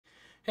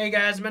Hey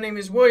guys, my name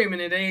is William. In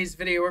today's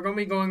video, we're going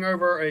to be going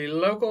over a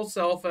local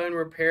cell phone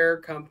repair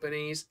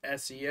company's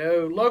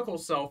SEO. Local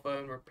cell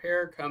phone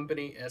repair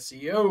company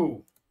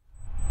SEO.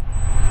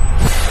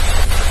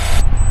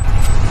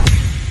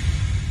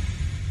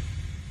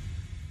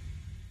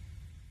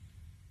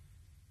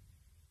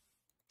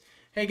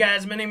 Hey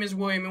guys, my name is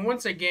William, and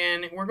once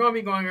again, we're going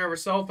to be going over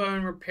cell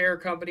phone repair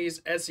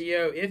companies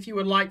SEO. If you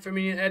would like for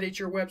me to edit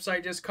your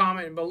website, just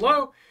comment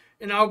below,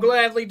 and I'll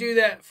gladly do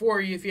that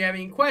for you. If you have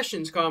any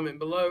questions, comment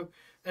below,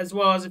 as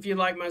well as if you'd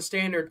like my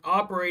standard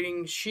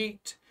operating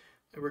sheet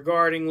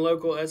regarding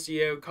local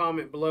SEO,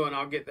 comment below, and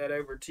I'll get that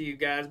over to you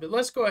guys. But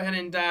let's go ahead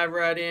and dive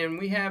right in.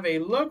 We have a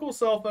local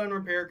cell phone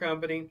repair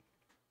company,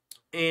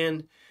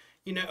 and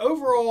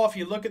overall, if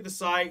you look at the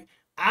site,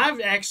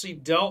 I've actually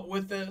dealt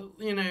with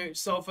the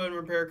cell phone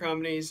repair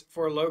companies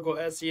for local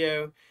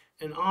SEO,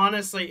 and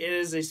honestly, it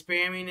is a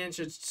spammy niche.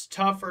 It's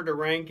tougher to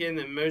rank in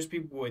than most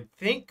people would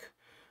think.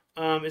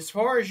 As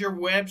far as your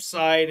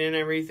website and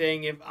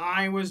everything, if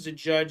I was to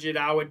judge it,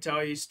 I would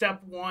tell you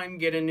step one: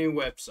 get a new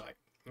website.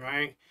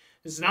 Right?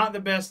 It's not the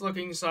best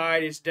looking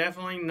site. It's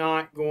definitely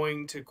not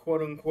going to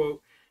quote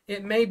unquote.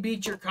 It may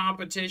beat your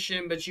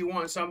competition, but you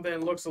want something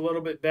that looks a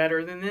little bit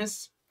better than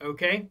this.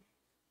 Okay.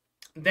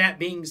 That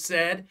being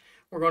said,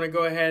 we're going to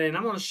go ahead and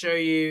I'm going to show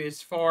you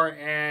as far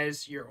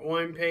as your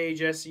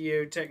on-page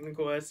SEO,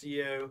 technical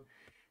SEO,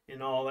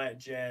 and all that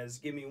jazz.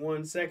 Give me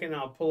 1 second.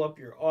 I'll pull up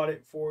your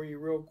audit for you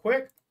real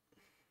quick.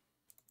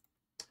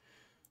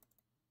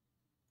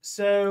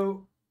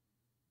 So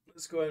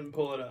let's go ahead and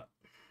pull it up.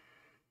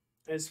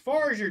 As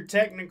far as your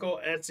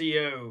technical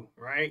SEO,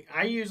 right?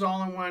 I use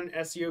all-in-one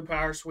SEO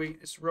Power Suite.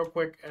 It's a real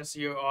quick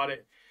SEO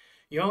audit.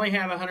 You only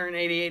have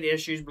 188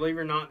 issues. Believe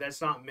it or not,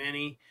 that's not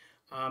many.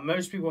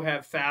 Most people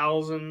have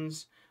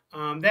thousands.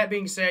 That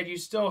being said, you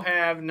still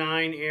have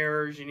 9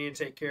 errors you need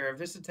to take care of.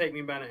 This would take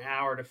me about an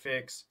hour to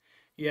fix.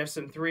 You have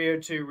some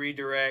 302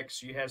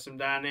 redirects. You have some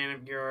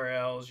dynamic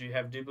URLs. You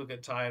have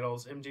duplicate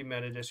titles, empty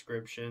meta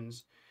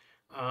descriptions.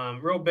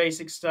 Real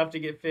basic stuff to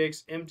get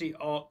fixed. Empty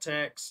alt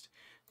text.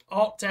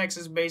 Alt text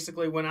is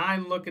basically when I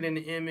look at an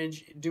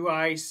image, do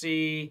I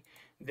see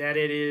that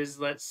it is,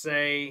 let's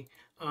say,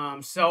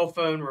 cell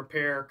phone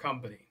repair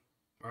company,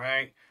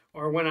 right?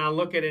 Or when I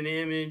look at an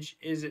image,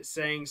 is it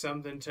saying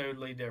something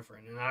totally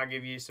different? And I'll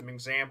give you some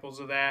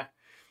examples of that.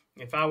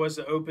 If I was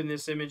to open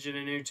this image in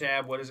a new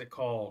tab, what is it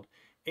called?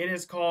 It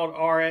is called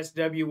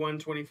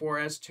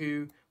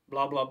RSW124S2,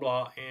 blah, blah,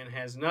 blah, and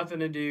has nothing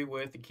to do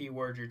with the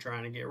keyword you're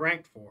trying to get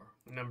ranked for.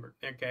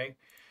 Okay?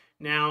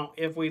 Now,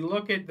 if we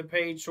look at the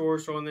page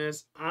source on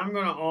this, I'm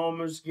going to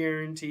almost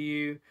guarantee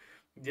you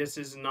this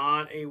is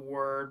not a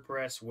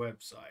WordPress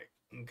website.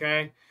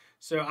 Okay?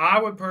 So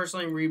I would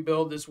personally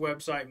rebuild this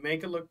website,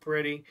 make it look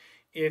pretty.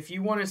 If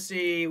you want to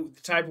see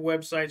the type of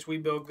websites we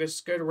build,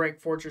 just go to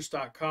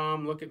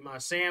rankfortress.com, look at my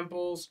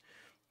samples.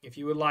 If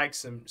you would like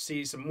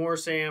see some more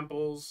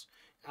samples,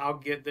 I'll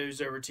get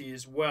those over to you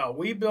as well.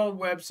 We build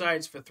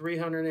websites for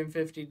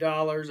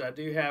 $350. I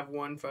do have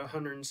one for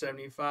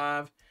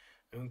 $175.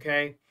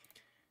 Okay.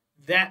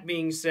 That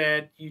being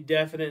said, you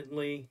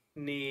definitely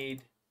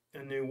need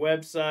a new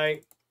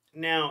website.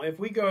 Now, if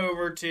we go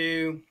over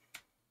to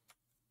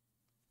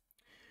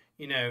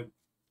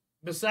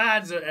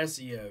besides the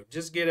SEO,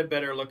 just get a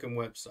better looking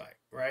website,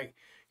 right?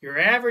 Your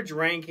average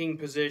ranking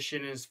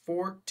position is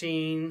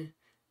 14,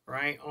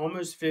 right?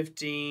 Almost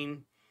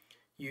 15.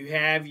 You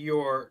have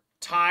your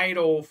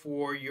title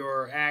for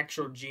your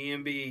actual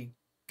GMB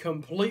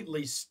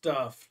completely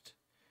stuffed,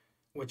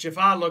 which if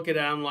I look at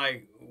it, I'm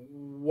like,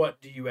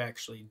 what do you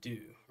actually do,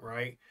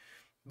 right?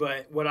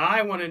 But what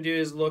I want to do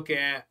is look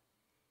at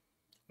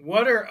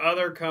what are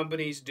other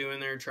companies doing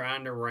there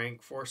trying to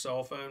rank for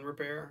cell phone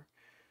repair.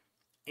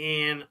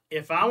 And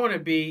if I want to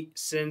beat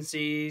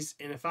Sensi's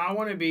and if I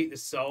want to beat the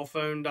Cell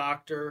Phone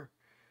Doctor,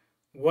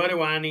 what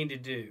do I need to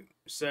do?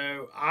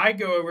 So I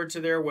go over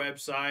to their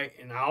website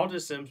and I'll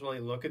just simply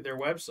look at their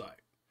website.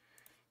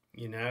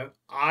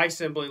 I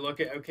simply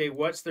look at, okay,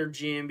 what's their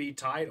GMB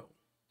title?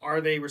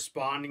 Are they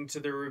responding to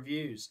their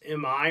reviews?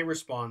 Am I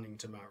responding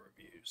to my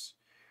reviews?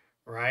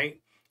 Right?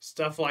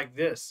 Stuff like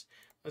this.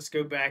 Let's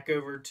go back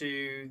over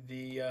to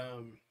the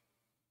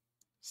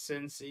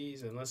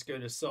Sensi's and let's go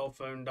to Cell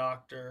Phone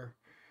Doctor.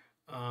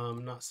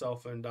 Not Cell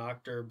Phone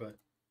Doctor, but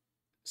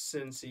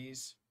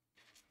Sensi's.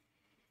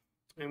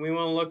 And we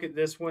want to look at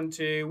this one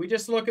too. We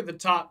just look at the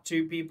top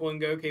 2 people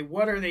and go, okay,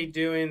 what are they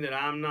doing that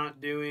I'm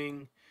not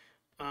doing?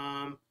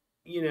 And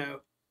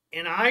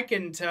I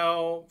can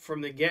tell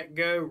from the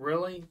get-go,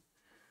 really,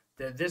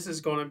 that this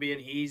is going to be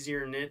an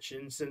easier niche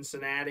in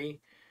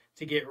Cincinnati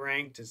to get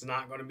ranked. It's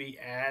not going to be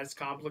as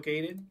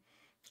complicated.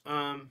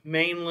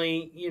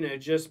 Mainly,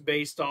 just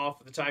based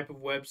off the type of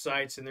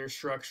websites and their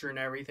structure and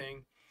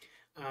everything.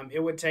 It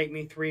would take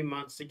me 3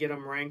 months to get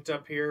them ranked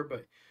up here,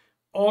 but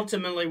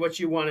ultimately what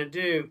you want to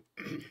do,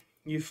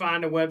 you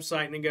find a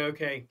website and go,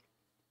 okay,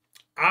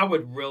 I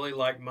would really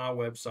like my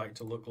website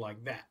to look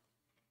like that.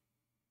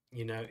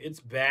 It's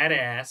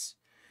badass.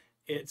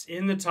 It's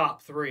in the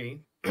top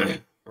 3,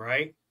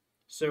 right?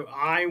 So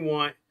I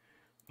want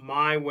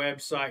my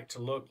website to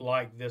look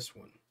like this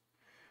one.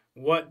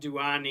 What do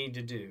I need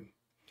to do?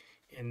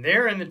 And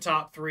they're in the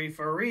top 3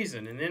 for a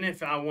reason. And then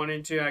if I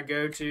wanted to, I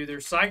go to their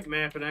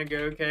sitemap and I go,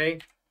 okay,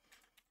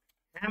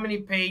 how many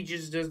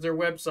pages does their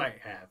website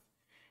have?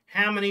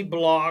 How many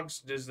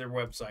blogs does their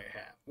website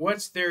have?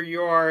 What's their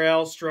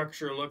URL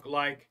structure look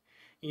like?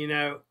 You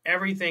know,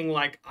 everything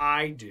like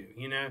I do.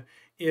 You know,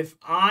 if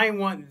I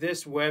want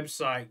this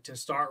website to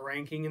start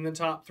ranking in the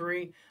top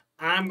 3,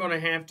 I'm going to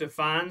have to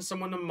find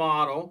someone to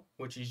model,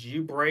 which is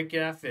you break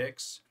it, I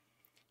fix,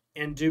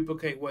 and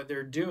duplicate what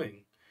they're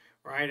doing,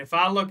 right? If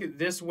I look at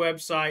this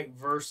website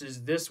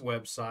versus this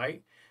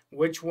website,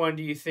 which one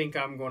do you think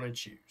I'm going to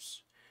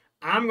choose?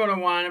 I'm going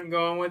to wind up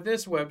going with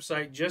this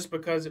website just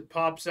because it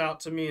pops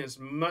out to me as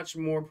much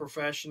more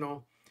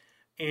professional.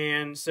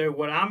 And so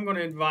what I'm going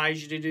to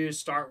advise you to do is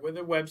start with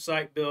a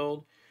website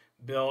build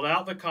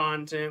out the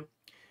content.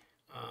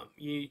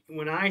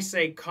 When I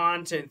say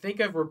content, think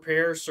of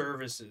repair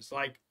services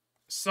like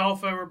cell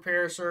phone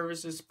repair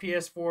services,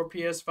 PS4,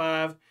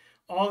 PS5,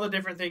 all the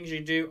different things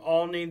you do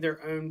all need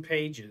their own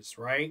pages,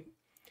 right?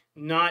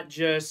 Not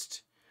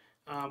just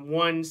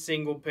one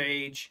single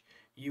page.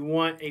 You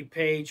want a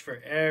page for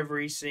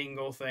every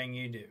single thing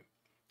you do.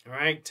 All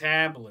right,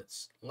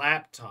 tablets,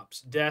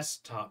 laptops,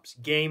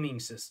 desktops, gaming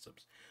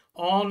systems,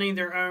 all need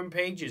their own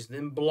pages,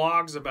 then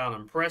blogs about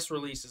them, press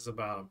releases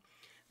about them.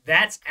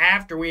 That's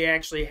after we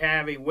actually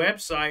have a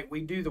website. We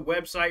do the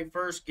website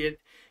first, get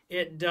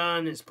it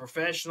done, it's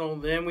professional,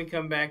 then we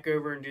come back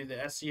over and do the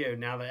SEO.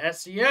 Now the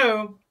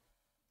SEO,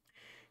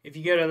 if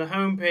you go to the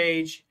home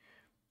page,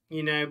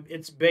 you know,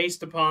 it's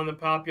based upon the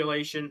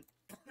population.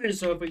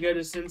 So if we go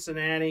to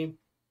Cincinnati,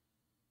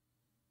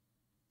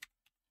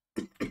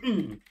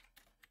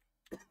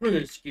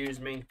 excuse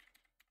me,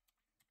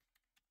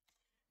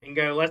 and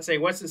go, let's say,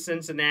 what's the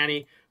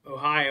Cincinnati,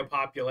 Ohio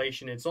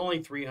population? It's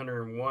only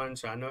 301,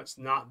 so I know it's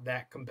not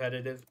that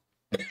competitive.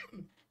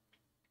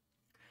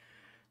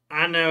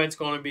 I know it's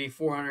going to be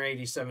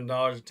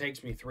 $487. It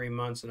takes me 3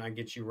 months, and I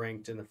get you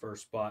ranked in the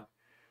first spot,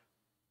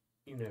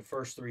 you know,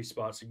 first 3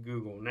 spots of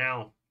Google.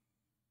 Now,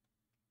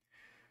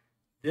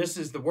 this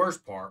is the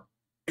worst part.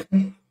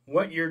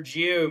 What your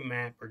geo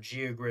map or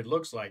GeoGrid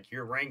looks like,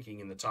 you're ranking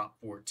in the top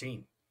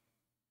 14.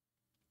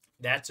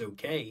 That's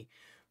okay,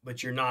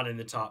 but you're not in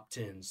the top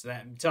 10. So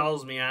that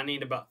tells me I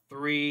need about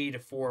 3 to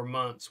 4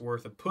 months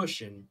worth of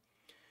pushing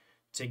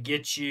to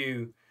get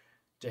you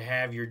to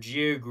have your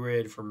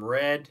GeoGrid from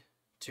red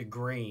to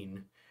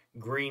green,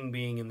 green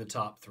being in the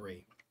top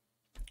 3.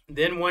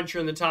 Then once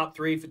you're in the top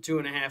 3 for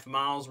 2.5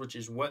 miles, which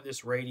is what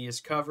this radius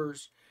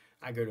covers,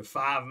 I go to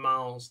 5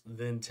 miles,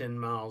 then 10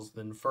 miles,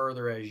 then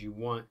further as you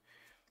want.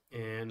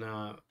 And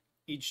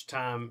each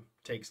time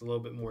takes a little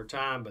bit more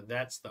time, but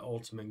that's the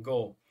ultimate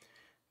goal.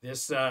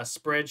 This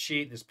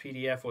spreadsheet, this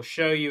PDF will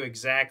show you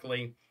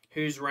exactly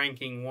who's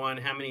ranking 1,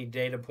 how many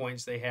data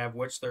points they have,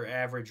 what's their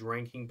average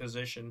ranking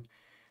position.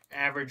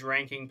 Average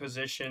ranking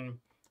position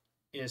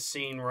is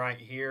seen right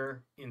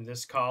here in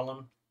this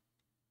column.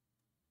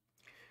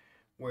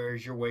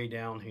 Where's your way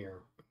down here,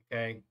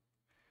 okay?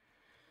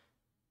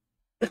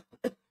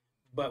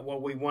 But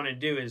what we want to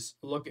do is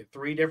look at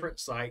 3 different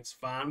sites,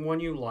 find one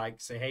you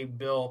like, say, hey,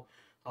 Bill,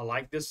 I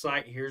like this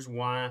site, here's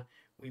why.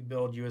 We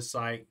build you a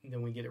site, and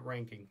then we get it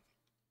ranking.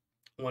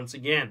 Once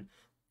again,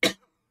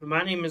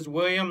 my name is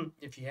William.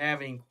 If you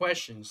have any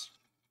questions,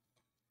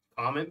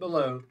 comment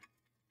below.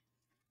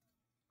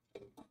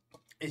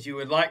 If you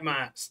would like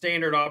my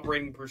standard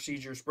operating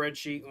procedure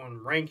spreadsheet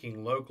on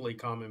ranking locally,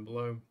 comment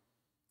below.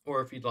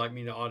 Or if you'd like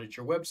me to audit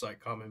your website,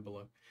 comment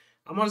below.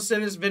 I'm going to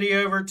send this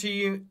video over to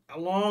you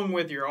along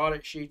with your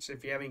audit sheets.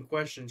 If you have any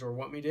questions or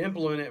want me to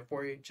implement it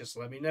for you, just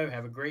let me know.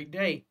 Have a great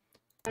day.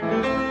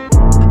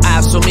 I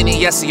have so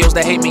many SEOs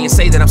that hate me and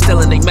say that I'm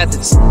stealing their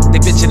methods. They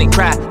bitch and they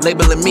cry,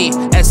 labeling me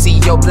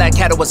SEO Black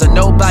Hat. I was a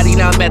nobody,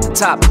 now I'm at the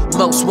top.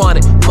 Most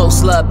wanted,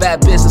 most loved,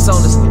 bad business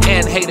owners,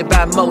 and hated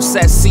by most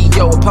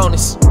SEO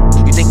opponents.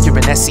 You think you're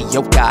an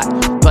SEO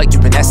god, but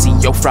you're an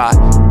SEO fraud.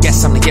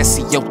 Guess I'm the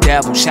SEO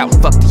devil,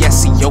 shouting fuck the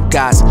SEO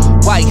guys.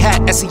 White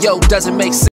hat SEO doesn't make sense.